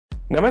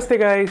Namaste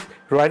guys,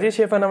 Rajesh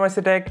here from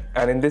Namaste Tech,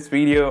 and in this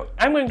video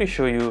I'm going to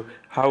show you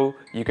how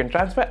you can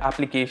transfer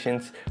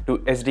applications to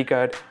SD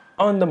card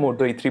on the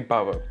Moto E3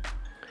 Power.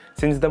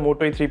 Since the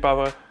Moto E3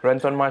 Power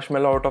runs on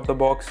Marshmallow out of the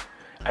box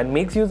and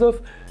makes use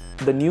of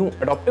the new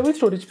adaptable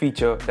storage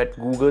feature that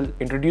Google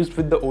introduced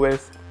with the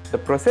OS, the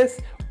process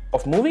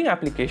of moving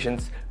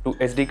applications to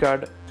SD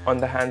card on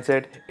the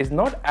handset is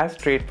not as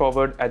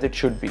straightforward as it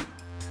should be.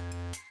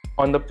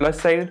 On the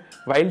plus side,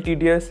 while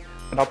tedious,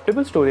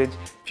 adaptable storage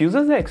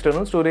fuses the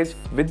external storage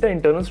with the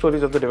internal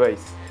storage of the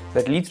device.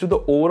 That leads to the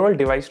overall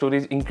device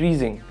storage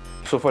increasing.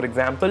 So for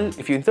example,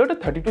 if you insert a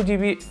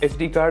 32GB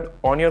SD card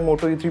on your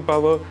Moto E3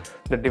 Power,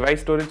 the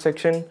device storage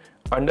section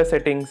under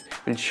settings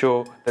will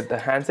show that the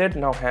handset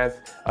now has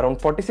around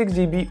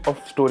 46GB of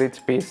storage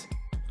space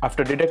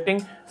after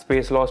detecting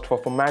space lost for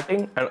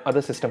formatting and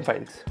other system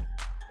files.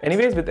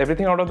 Anyways, with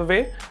everything out of the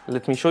way,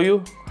 let me show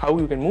you how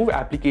you can move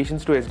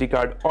applications to SD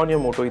card on your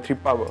Moto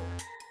E3 Power.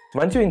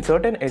 Once you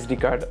insert an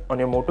SD card on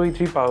your Moto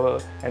E3 Power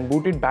and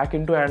boot it back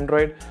into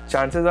Android,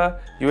 chances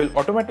are you will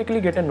automatically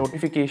get a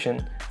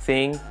notification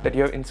saying that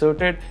you have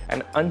inserted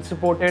an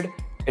unsupported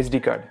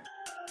SD card.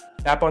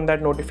 Tap on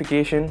that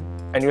notification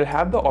and you'll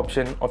have the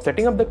option of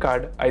setting up the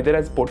card either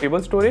as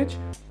portable storage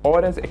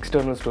or as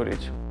external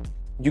storage.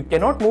 You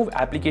cannot move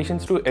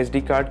applications to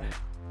SD card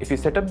if you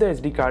set up the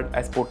SD card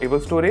as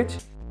portable storage.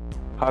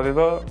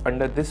 However,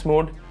 under this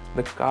mode,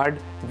 the card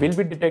will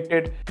be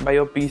detected by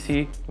your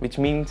PC, which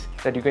means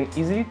that you can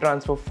easily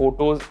transfer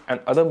photos and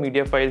other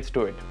media files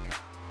to it.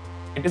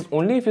 It is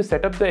only if you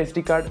set up the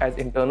SD card as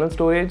internal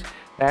storage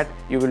that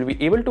you will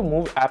be able to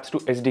move apps to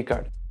SD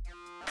card.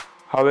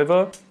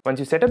 However, once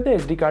you set up the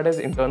SD card as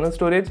internal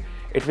storage,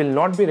 it will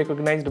not be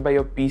recognized by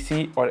your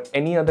PC or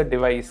any other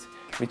device,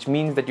 which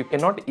means that you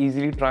cannot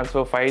easily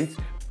transfer files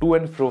to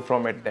and fro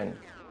from it then.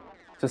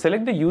 So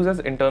select the Use as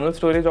Internal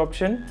Storage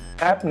option,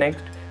 tap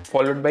Next,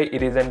 followed by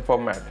Erase and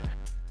Format.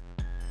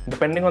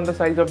 Depending on the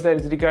size of the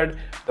SD card,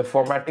 the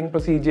formatting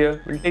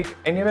procedure will take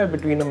anywhere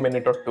between a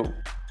minute or two.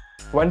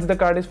 Once the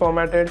card is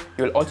formatted,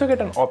 you will also get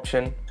an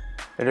option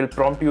that will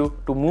prompt you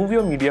to move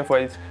your media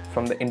files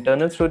from the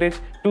internal storage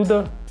to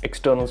the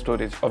external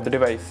storage of the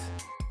device.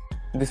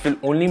 This will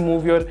only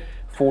move your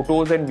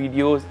photos and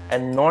videos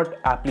and not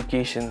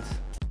applications.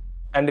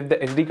 And if the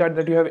SD card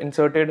that you have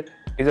inserted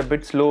is a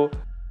bit slow,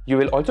 you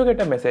will also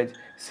get a message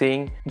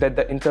saying that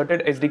the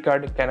inserted SD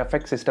card can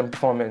affect system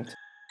performance.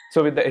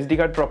 So with the SD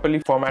card properly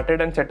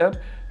formatted and set up,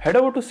 head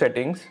over to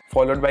Settings,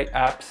 followed by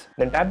Apps,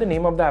 then tap the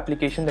name of the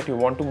application that you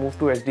want to move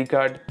to SD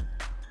card.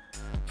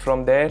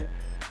 From there,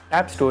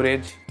 tap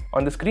Storage.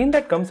 On the screen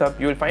that comes up,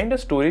 you will find a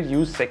Storage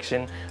Use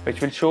section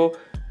which will show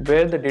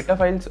where the data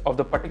files of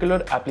the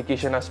particular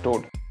application are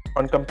stored.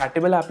 On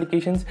compatible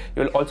applications,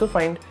 you will also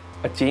find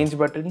a Change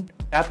button.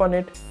 Tap on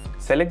it,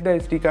 select the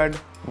SD card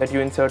that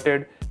you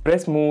inserted,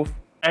 press Move,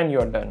 and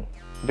you're done.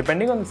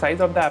 Depending on the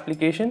size of the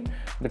application,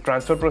 the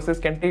transfer process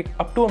can take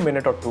up to a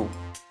minute or two.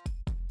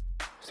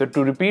 So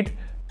to repeat,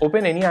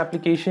 open any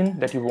application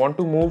that you want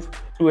to move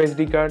to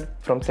SD card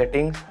from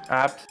Settings,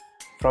 Apps,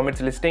 from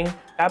its listing,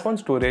 tap on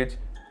Storage,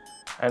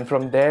 and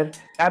from there,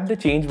 tap the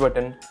Change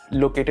button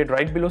located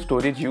right below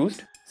Storage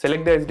Used.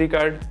 Select the SD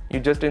card you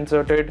just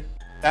inserted,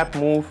 tap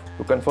Move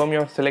to confirm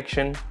your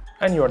selection,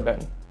 and you're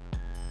done.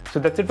 So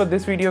that's it for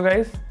this video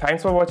guys.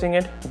 Thanks for watching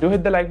it. Do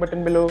hit the like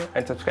button below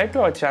and subscribe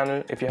to our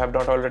channel if you have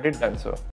not already done so.